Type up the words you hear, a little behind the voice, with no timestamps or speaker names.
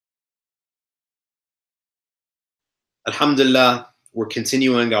Alhamdulillah, we're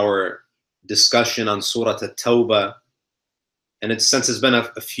continuing our discussion on Surah Tawbah. And since it's been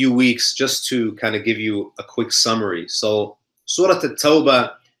a few weeks, just to kind of give you a quick summary. So Surah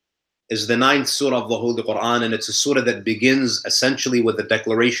Tawbah is the 9th surah of the Holy Quran, and it's a surah that begins essentially with a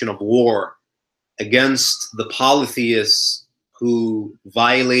declaration of war against the polytheists who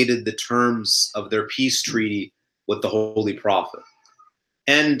violated the terms of their peace treaty with the Holy Prophet.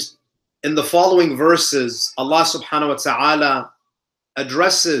 And in the following verses, Allah subhanahu wa ta'ala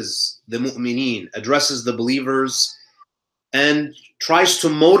addresses the mu'mineen, addresses the believers, and tries to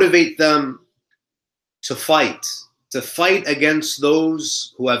motivate them to fight against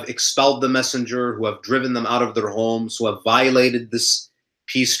those who have expelled the messenger, who have driven them out of their homes, who have violated this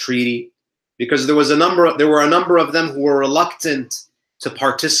peace treaty. Because there were a number of them who were reluctant to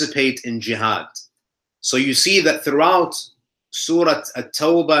participate in jihad. So you see that throughout Surah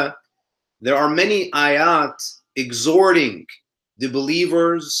At-Tawbah, there are many ayat exhorting the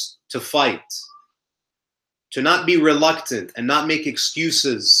believers to fight, to not be reluctant and not make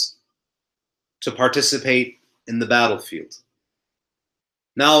excuses to participate in the battlefield.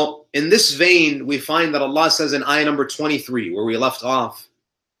 Now, in this vein, we find that Allah says in ayah number 23, where we left off,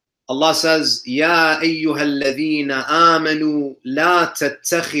 Allah says, Ya ayyuhalladhina amanu la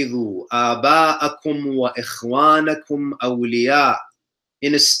tattakhidhu aba'akum wa ikhwanakum awliya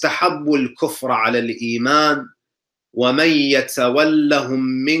in istahabbu al-kufra ala al-iman wa man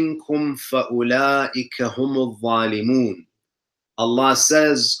yatawallahum minkum fa ulaika humul zalimun. Allah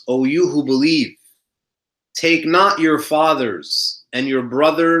says, O you who believe, take not your fathers and your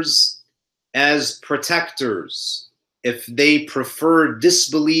brothers as protectors if they prefer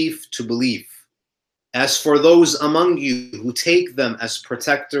disbelief to belief. As for those among you who take them as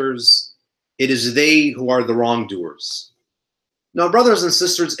protectors, it is they who are the wrongdoers. Now, brothers and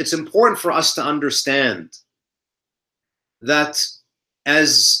sisters, it's important for us to understand that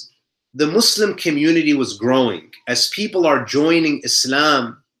as the Muslim community was growing, as people are joining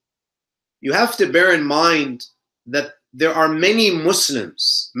Islam, you have to bear in mind that there are many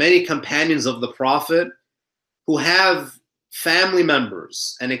Muslims, many companions of the Prophet, who have family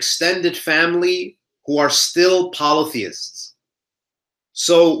members, an extended family, who are still polytheists.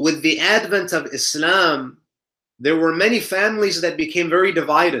 So with the advent of Islam, there were many families that became very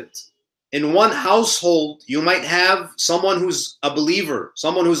divided. In one household, you might have someone who's a believer,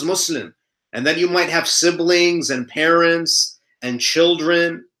 someone who's Muslim, and then you might have siblings and parents and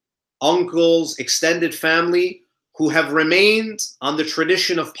children, uncles, extended family, who have remained on the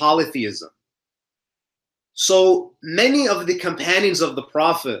tradition of polytheism. So many of the companions of the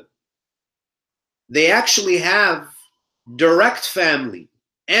Prophet, they actually have direct family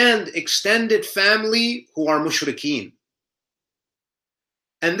and extended family who are mushrikeen.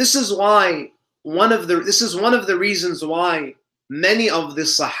 And this is why one of the reasons why many of the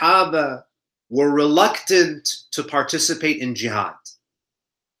Sahaba were reluctant to participate in jihad.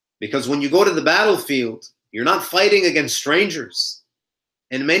 Because when you go to the battlefield, you're not fighting against strangers.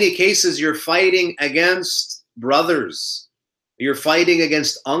 In many cases, you're fighting against brothers. You're fighting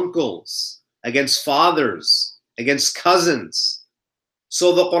against uncles, against fathers, against cousins.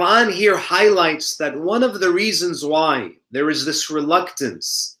 So the Quran here highlights that one of the reasons why there is this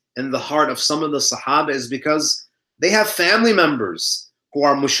reluctance in the heart of some of the Sahaba is because they have family members who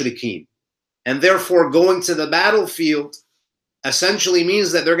are mushrikeen. And therefore going to the battlefield essentially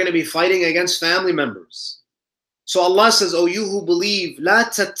means that they're going to be fighting against family members. So Allah says, O you who believe, لا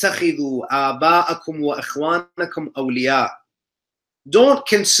تتخذوا آباءكم وإخوانكم أولياء. Don't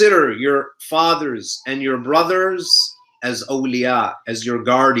consider your fathers and your brothers as awliya, as your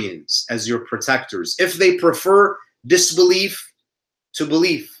guardians, as your protectors, if they prefer disbelief to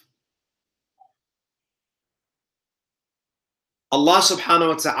belief. Allah subhanahu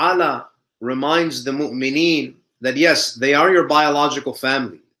wa ta'ala reminds the mu'mineen that yes, they are your biological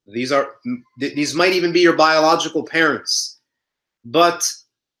family. These might even be your biological parents, but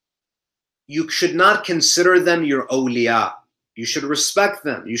you should not consider them your awliya. You should respect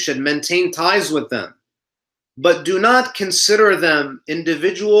them. You should maintain ties with them. But do not consider them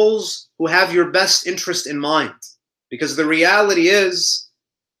individuals who have your best interest in mind, because the reality is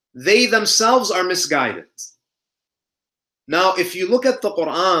they themselves are misguided. Now, if you look at the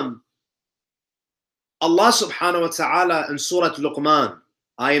Quran, Allah subhanahu wa ta'ala in Surah Luqman,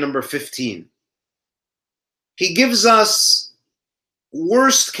 ayah number 15, He gives us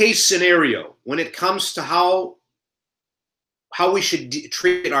worst case scenario when it comes to how we should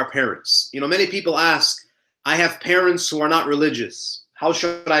treat our parents. You know, many people ask, I have parents who are not religious. How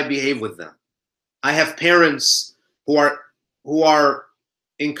should I behave with them? I have parents who are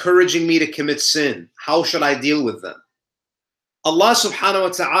encouraging me to commit sin. How should I deal with them? Allah subhanahu wa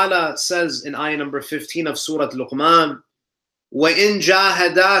ta'ala says in ayah number 15 of Surah Luqman, وَإِن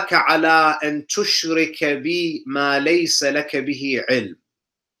جَاهَدَاكَ عَلَىٰ أَن تُشْرِكَ بِي مَا لَيْسَ لَكَ بِهِ عِلْمٍ.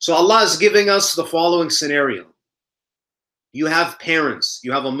 So Allah is giving us the following scenario. You have parents,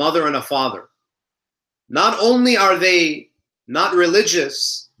 you have a mother and a father. Not only are they not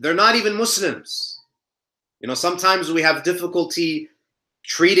religious, they're not even Muslims. You know, sometimes we have difficulty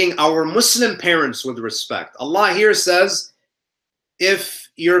treating our Muslim parents with respect. Allah here says, if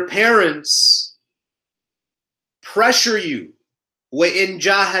your parents pressure you, وَإِن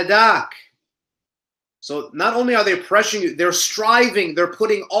جَاهَدَاكَ. So not only are they pressuring you, they're striving, they're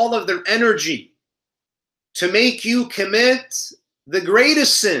putting all of their energy to make you commit the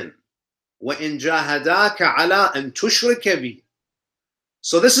greatest sin. وَإِن جَاهَدَاكَ عَلَىٰ أَن تُشْرِكَ بِي.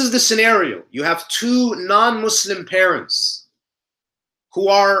 So this is the scenario. You have two non-Muslim parents who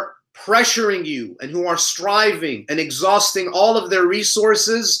are pressuring you and who are striving and exhausting all of their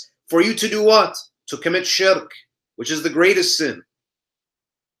resources for you to do what? To commit shirk, which is the greatest sin.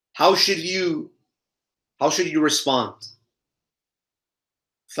 How should you respond?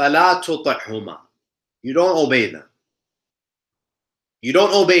 فَلَا تُطِعْهُمَا. You don't obey them. You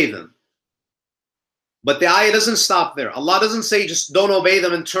don't obey them. But the ayah doesn't stop there. Allah doesn't say just don't obey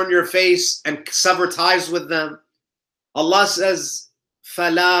them and turn your face and sever ties with them. Allah says,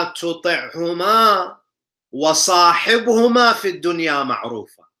 فَلَا تُطِعْهُمَا وَصَاحِبْهُمَا فِي الدُّنْيَا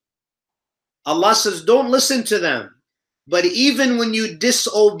مَعْرُوفًا. Allah says, don't listen to them. But even when you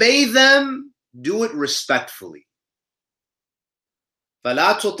disobey them, do it respectfully.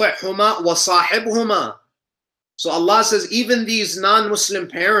 فَلَا تُطِعْهُمَا وَصَاحِبْهُمَا. So Allah says, even these non-Muslim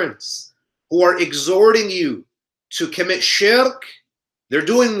parents who are exhorting you to commit shirk, they're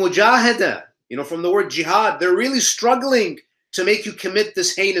doing mujahada, you know, from the word jihad. They're really struggling to make you commit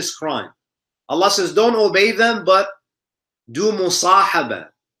this heinous crime. Allah says, don't obey them, but do musahaba.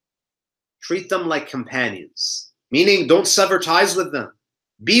 Treat them like companions. Meaning, don't sever ties with them.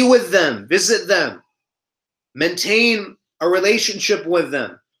 Be with them, visit them. Maintain a relationship with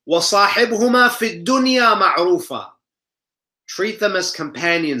them. وَصَاحِبْهُمَا فِي الدُّنْيَا مَعْرُوفًا. Treat them as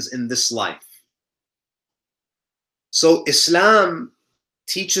companions in this life. So Islam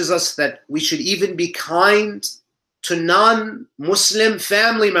teaches us that we should even be kind to non-Muslim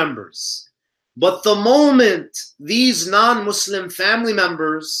family members. But the moment these non-Muslim family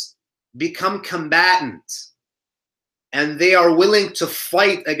members become combatant and they are willing to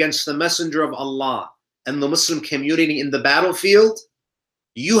fight against the Messenger of Allah and the Muslim community in the battlefield,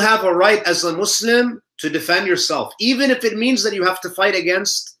 you have a right as a Muslim to defend yourself, even if it means that you have to fight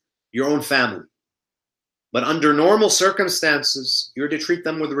against your own family. But under normal circumstances, you're to treat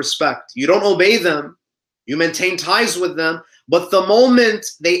them with respect. You don't obey them, you maintain ties with them, but the moment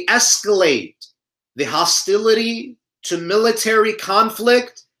they escalate the hostility to military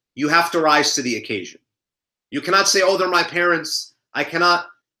conflict, you have to rise to the occasion. You cannot say, oh, they're my parents, I cannot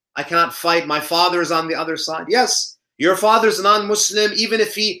fight, my father is on the other side. Yes, your father's non-Muslim, even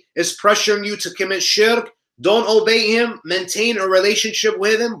if he is pressuring you to commit shirk, don't obey him, maintain a relationship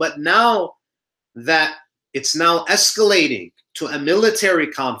with him. But now that it's now escalating to a military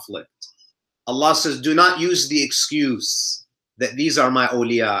conflict, Allah says, do not use the excuse that these are my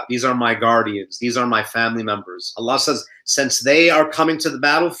awliya, these are my guardians, these are my family members. Allah says, since they are coming to the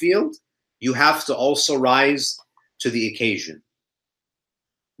battlefield, you have to also rise to the occasion.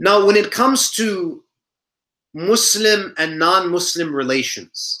 Now, when it comes to Muslim and non-Muslim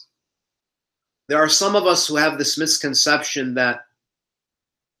relations, there are some of us who have this misconception that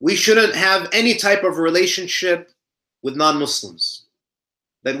we shouldn't have any type of relationship with non-Muslims,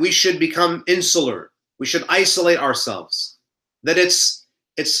 that we should become insular, we should isolate ourselves, that it's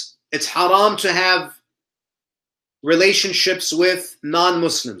haram to have relationships with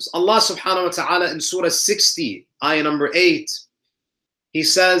non-Muslims. Allah subhanahu wa ta'ala in Surah 60, ayah number 8, He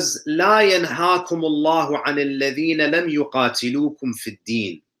says, لا ينهاكم الله عن الذين لم يقاتلوكم في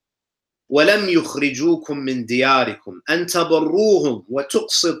الدين ولم يخرجوكم من دياركم أن تبروهم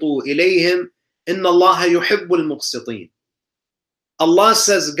وتقسطوا إليهم إن الله يحب المقسطين. Allah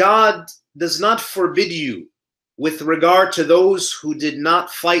says, God does not forbid you with regard to those who did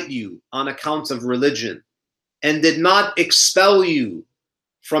not fight you on account of religion and did not expel you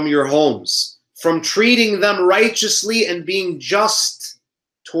from your homes, from treating them righteously and being just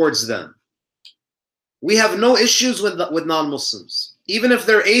towards them. We have no issues with non-Muslims, even if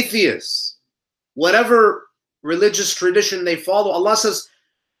they're atheists, whatever religious tradition they follow. Allah says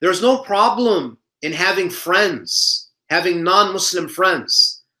there's no problem in having friends, having non-Muslim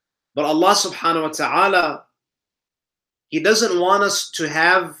friends. But Allah subhanahu wa ta'ala, He doesn't want us to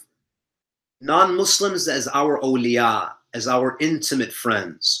have non-Muslims as our awliya, as our intimate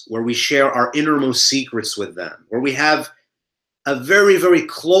friends, where we share our innermost secrets with them, where we have a very, very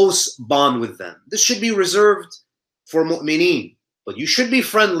close bond with them. This should be reserved for mu'mineen, but you should be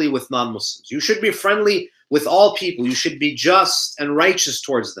friendly with non-Muslims. You should be friendly with all people. You should be just and righteous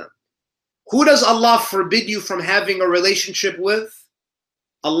towards them. Who does Allah forbid you from having a relationship with?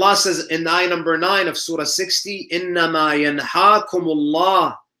 Allah says in ayah number 9 of Surah 60, إِنَّمَا يَنْهَاكُمُ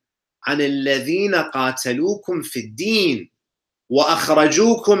اللَّهُ عَنِ الَّذِينَ قَاتَلُوكُمْ فِي الدِّينِ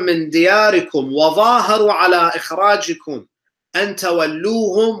وَأَخْرَجُوكُمْ مِنْ دِيَارِكُمْ وَظَاهَرُوا عَلَى إِخْرَاجِكُمْ أَنْ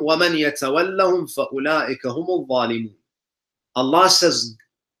تَوَلُّوهُمْ وَمَنْ يَتَوَلَّهُمْ فَأُولَٰئِكَ هُمُ الظَّالِمُونَ. Allah says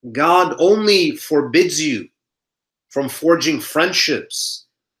God only forbids you from forging friendships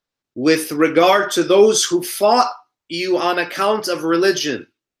with regard to those who fought you on account of religion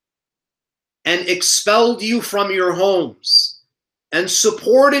and expelled you from your homes and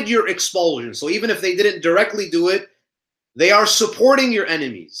supported your expulsion. So even if they didn't directly do it, they are supporting your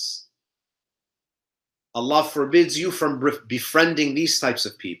enemies. Allah forbids you from befriending these types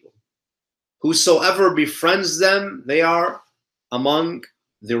of people. Whosoever befriends them, they are among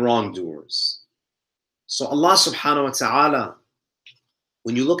the wrongdoers. So Allah subhanahu wa ta'ala,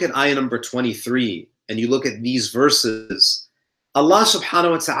 when you look at ayah number 23 and you look at these verses, Allah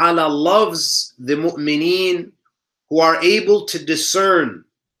subhanahu wa ta'ala loves the mu'mineen who are able to discern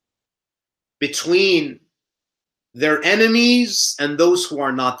between their enemies and those who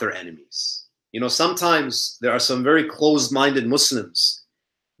are not their enemies. You know, sometimes there are some very closed-minded Muslims.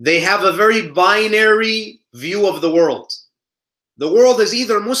 They have a very binary view of the world. The world is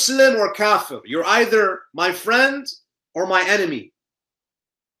either Muslim or kafir. You're either my friend or my enemy.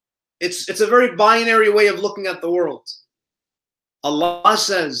 It's a very binary way of looking at the world. Allah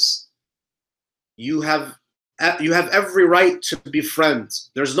says you have every right to befriend.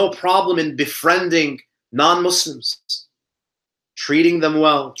 There's no problem in befriending non-Muslims, treating them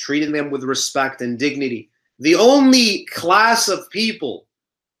well, treating them with respect and dignity. The only class of people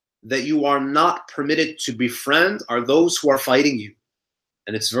that you are not permitted to befriend are those who are fighting you.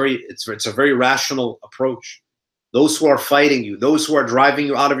 And it's a very rational approach. Those who are fighting you, those who are driving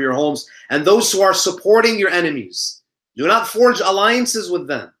you out of your homes, and those who are supporting your enemies. Do not forge alliances with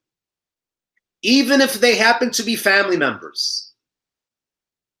them, even if they happen to be family members.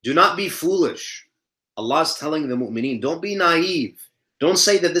 Do not be foolish. Allah is telling the mu'mineen, don't be naive. Don't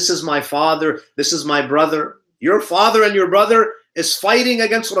say that this is my father, this is my brother. Your father and your brother is fighting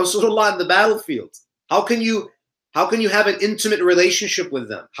against Rasulullah in the battlefield. How can you have an intimate relationship with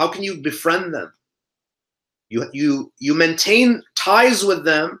them? How can you befriend them? You maintain ties with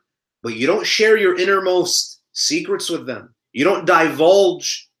them, but you don't share your innermost secrets with them. You don't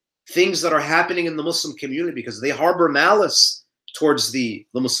divulge things that are happening in the Muslim community because they harbor malice towards the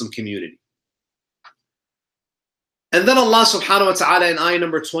Muslim community. And then Allah subhanahu wa ta'ala in ayah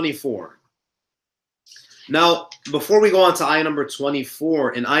number 24. Now, before we go on to ayah number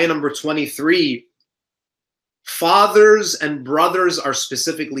 24, in ayah number 23, fathers and brothers are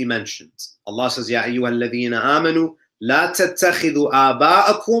specifically mentioned. Allah says, Ya ayyuha alladhina amanu, la tattakhidhu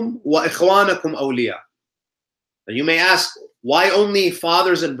aba'akum wa ikhwanakum awliya. And you may ask, why only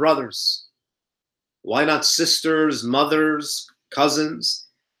fathers and brothers? Why not sisters, mothers, cousins?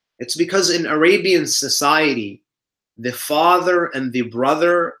 It's because in Arabian society, the father and the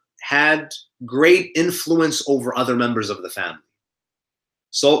brother had great influence over other members of the family.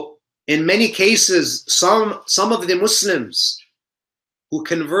 So in many cases, some of the Muslims who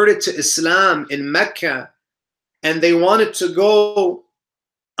converted to Islam in Mecca and they wanted to go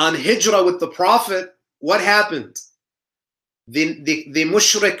on hijrah with the Prophet, what happened? The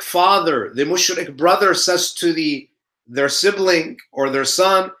mushrik father, the mushrik brother says to their sibling or their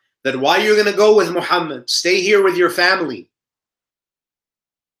son that, why are you going to go with Muhammad? Stay here with your family.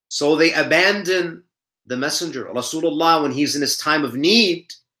 So they abandon the messenger. Rasulullah, when he's in his time of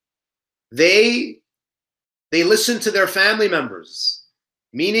need, they listen to their family members,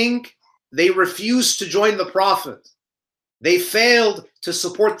 meaning they refused to join the Prophet. They failed to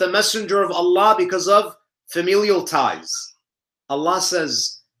support the messenger of Allah because of familial ties. Allah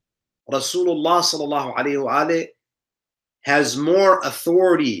says, Rasulullah sallallahu alayhi wa alayhi has more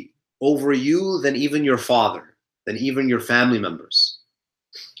authority over you than even your father, than even your family members.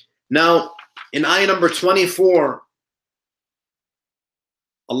 Now, in ayah number 24,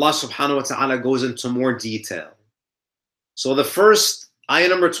 Allah subhanahu wa ta'ala goes into more detail. So the first, ayah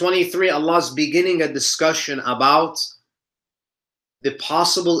number 23, Allah's beginning a discussion about the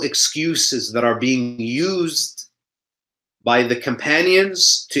possible excuses that are being used by the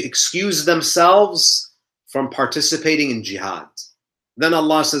companions to excuse themselves from participating in jihad. Then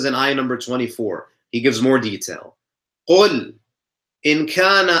Allah says in ayah number 24, He gives more detail. قل إن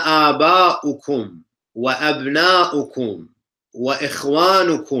كان آباؤكم وأبناؤكم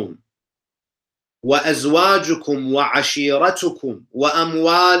وإخوانكم وأزواجكم وعشيرتكم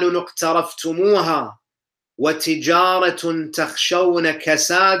وأموال اقترفتموها وتجارة تخشون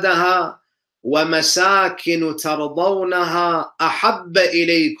كسادها ومساكن ترضونها أحب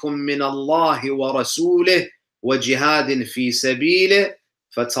إليكم من الله ورسوله وجهاد في سبيله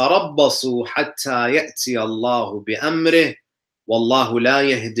فتربصوا حتى يأتي الله بأمره والله لا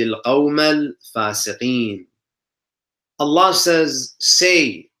يهدي القوم الفاسقين. Allah says,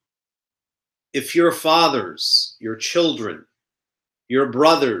 say, if your fathers, your children, your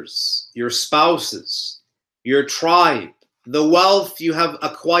brothers, your spouses, your tribe, the wealth you have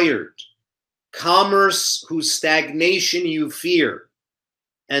acquired, commerce whose stagnation you fear,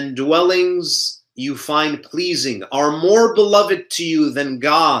 and dwellings you find pleasing are more beloved to you than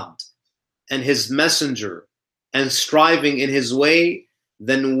God and His Messenger, and striving in His way,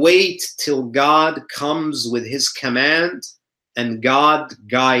 then wait till God comes with His command, and God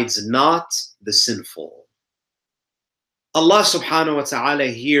guides not the sinful. Allah subhanahu wa ta'ala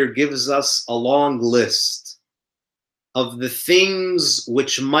here gives us a long list of the things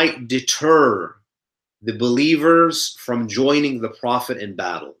which might deter the believers from joining the Prophet in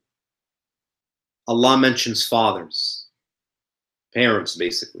battle. Allah mentions fathers, parents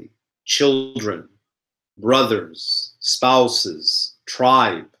basically, children, brothers, spouses,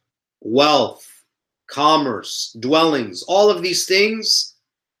 tribe, wealth, commerce, dwellings. All of these things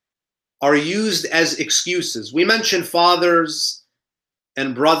are used as excuses. We mention fathers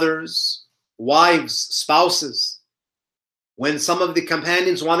and brothers, wives, spouses. When some of the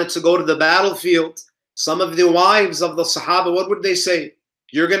companions wanted to go to the battlefield, some of the wives of the Sahaba, what would they say?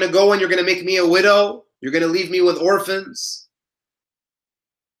 You're going to go and you're going to make me a widow? You're going to leave me with orphans?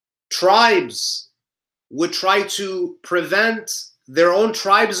 Tribes would try to prevent their own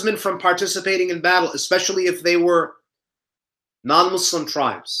tribesmen from participating in battle, especially if they were non-Muslim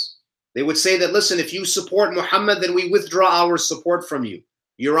tribes. They would say that, listen, if you support Muhammad, then we withdraw our support from you.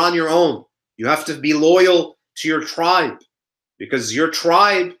 You're on your own. You have to be loyal to your tribe, because your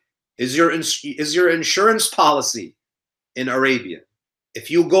tribe is your insurance policy in Arabia. If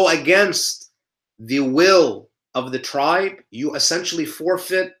you go against the will of the tribe, you essentially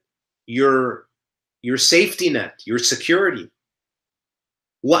forfeit your safety net, your security.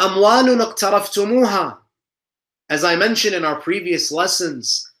 وَأَمْوَالٌ اقْتَرَفْتُمُوهَا. As I mentioned in our previous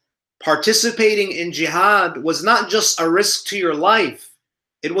lessons, participating in jihad was not just a risk to your life,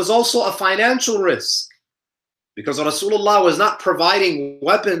 it was also a financial risk, because Rasulullah was not providing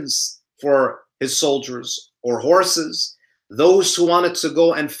weapons for his soldiers or horses. Those who wanted to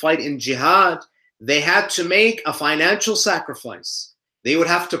go and fight in jihad, they had to make a financial sacrifice. They would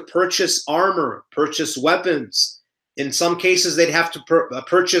have to purchase armor, purchase weapons. In some cases, they'd have to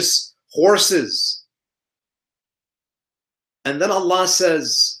purchase horses. And then Allah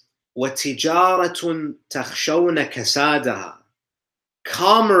says, وَتِجَارَةٌ تَخْشَوْنَ كَسَادَهَا.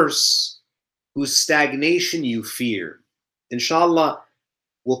 Commerce whose stagnation you fear. Inshallah,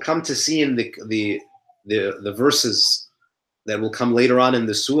 we'll come to see in the verses that will come later on in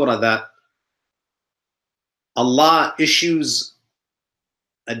the surah that Allah issues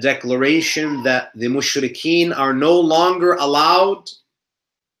a declaration that the mushrikeen are no longer allowed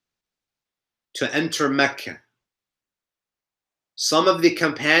to enter Mecca. Some of the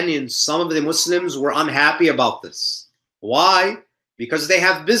companions, some of the Muslims were unhappy about this. Why? Because they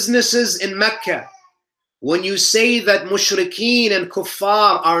have businesses in Mecca. When you say that mushrikeen and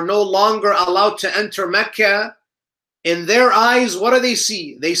kuffar are no longer allowed to enter Mecca, in their eyes, what do they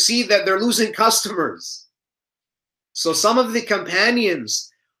see? They see that they're losing customers. So some of the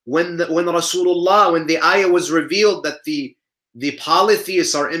companions, when Rasulullah, when the ayah was revealed that the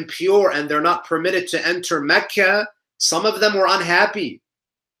polytheists are impure and they're not permitted to enter Mecca, some of them were unhappy.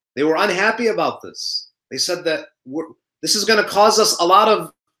 They were unhappy about this. They said that this is going to cause us a lot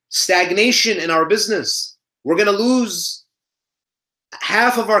of stagnation in our business. We're going to lose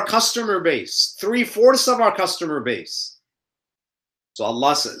half of our customer base, 3/4 of our customer base. So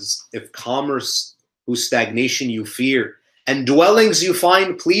Allah says, if commerce whose stagnation you fear and dwellings you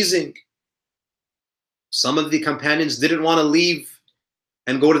find pleasing. Some of the companions didn't want to leave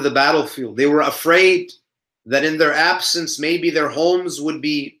and go to the battlefield. They were afraid that in their absence, maybe their homes would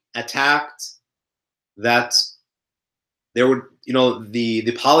be attacked, that there would,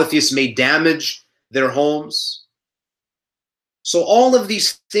 the polytheists may damage their homes. So all of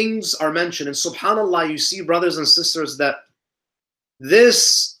these things are mentioned. And subhanAllah, you see, brothers and sisters, that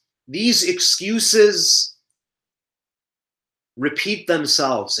these excuses repeat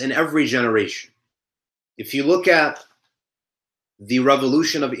themselves in every generation. If you look at the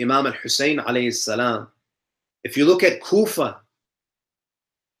revolution of Imam al-Hussein alayhi salam, if you look at Kufa,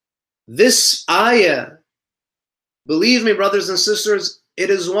 this ayah, believe me, brothers and sisters,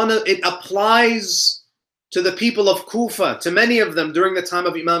 it applies to the people of Kufa, to many of them during the time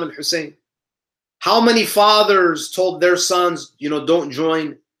of Imam al-Hussein. How many fathers told their sons, don't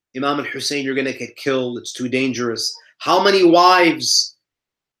join Imam al-Hussein, you're going to get killed, it's too dangerous. How many wives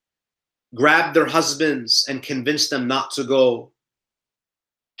grabbed their husbands and convinced them not to go?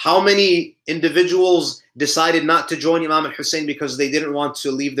 How many individuals decided not to join Imam al-Hussein because they didn't want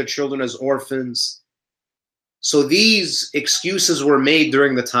to leave their children as orphans? So these excuses were made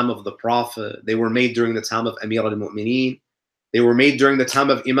during the time of the Prophet. They were made during the time of Amir al-Mu'mineen. They were made during the time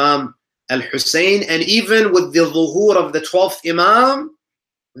of Imam al-Hussein. And even with the zuhur of the 12th Imam,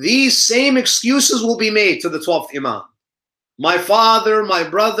 these same excuses will be made to the 12th Imam. My father, my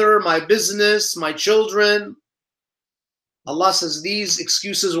brother, my business, my children. Allah says these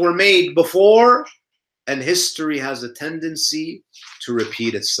excuses were made before, and history has a tendency to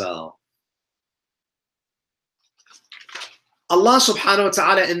repeat itself. Allah subhanahu wa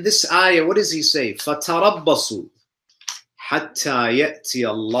ta'ala in this ayah, what does he say? فَتَرَبَّصُوا حَتَّى يَأْتِيَ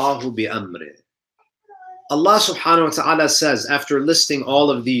اللَّهُ بِأَمْرِهِ. Allah subhanahu wa ta'ala says, after listing all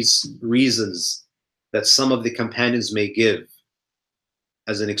of these reasons that some of the companions may give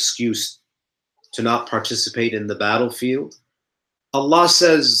as an excuse to not participate in the battlefield, Allah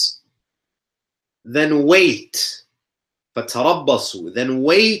says, then wait, فَتَرَبَّصُوا, then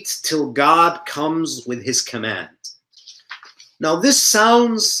wait till God comes with his command. Now this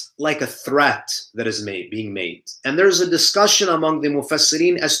sounds like a threat that is being made. And there's a discussion among the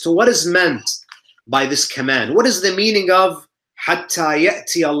Mufassirin as to what is meant by this command. What is the meaning of حَتَّى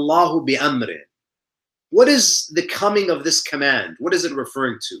يَأْتِيَ اللَّهُ بِأَمْرِهِ? What is the coming of this command? What is it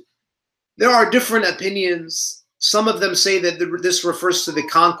referring to? There are different opinions. Some of them say that this refers to the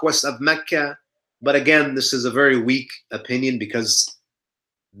conquest of Mecca. But again, this is a very weak opinion because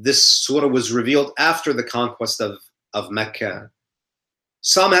this surah was revealed after the conquest of Mecca.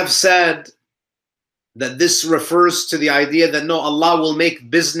 Some have said that this refers to the idea that no, Allah will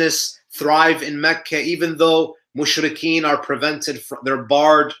make business thrive in Mecca even though mushrikeen are prevented, they're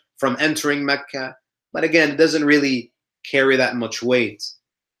barred from entering Mecca. But again, it doesn't really carry that much weight.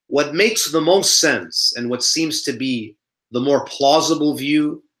 What makes the most sense and what seems to be the more plausible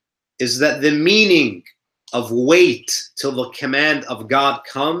view is that the meaning of wait till the command of God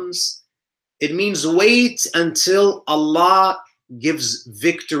comes, it means wait until Allah gives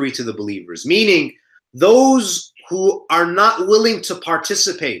victory to the believers. Meaning, those who are not willing to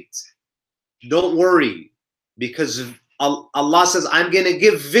participate, don't worry, because Allah says, I'm going to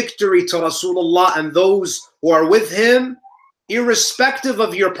give victory to Rasulullah and those who are with him, irrespective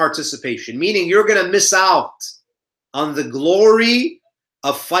of your participation. Meaning, you're going to miss out on the glory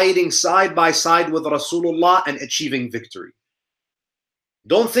of fighting side by side with Rasulullah and achieving victory.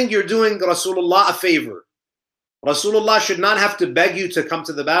 Don't think you're doing Rasulullah a favor. Rasulullah should not have to beg you to come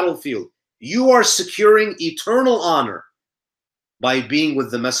to the battlefield. You are securing eternal honor by being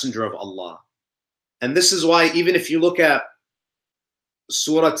with the Messenger of Allah. And this is why even if you look at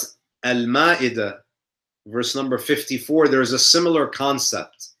Surah Al-Ma'idah, verse number 54, there is a similar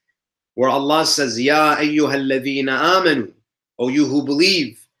concept where Allah says, Ya ayyuhalladhina amanu, O you who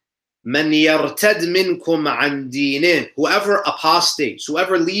believe, man yartad minkum an deenih, whoever apostates,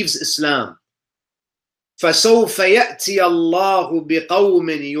 whoever leaves Islam, فَسَوْفَ يَأْتِيَ اللَّهُ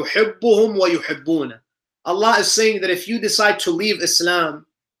بِقَوْمٍ يُحِبُّهُمْ وَيُحِبُّونَ. Allah is saying that if you decide to leave Islam,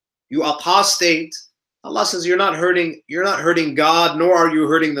 you apostate, Allah says you're not hurting God, nor are you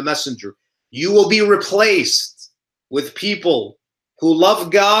hurting the Messenger. You will be replaced with people who love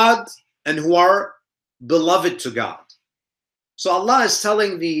God and who are beloved to God. So Allah is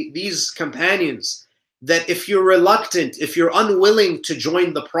telling these companions that if you're reluctant, if you're unwilling to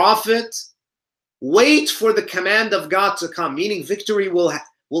join the Prophet, wait for the command of God to come, meaning victory will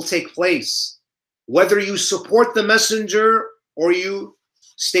take place, whether you support the Messenger or you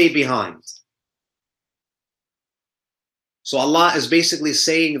stay behind. So Allah is basically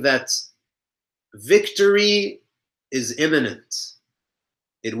saying that victory is imminent.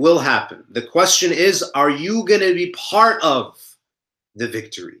 It will happen. The question is, are you going to be part of the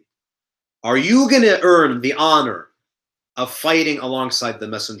victory? Are you going to earn the honor of fighting alongside the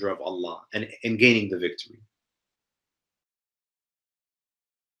Messenger of Allah and gaining the victory?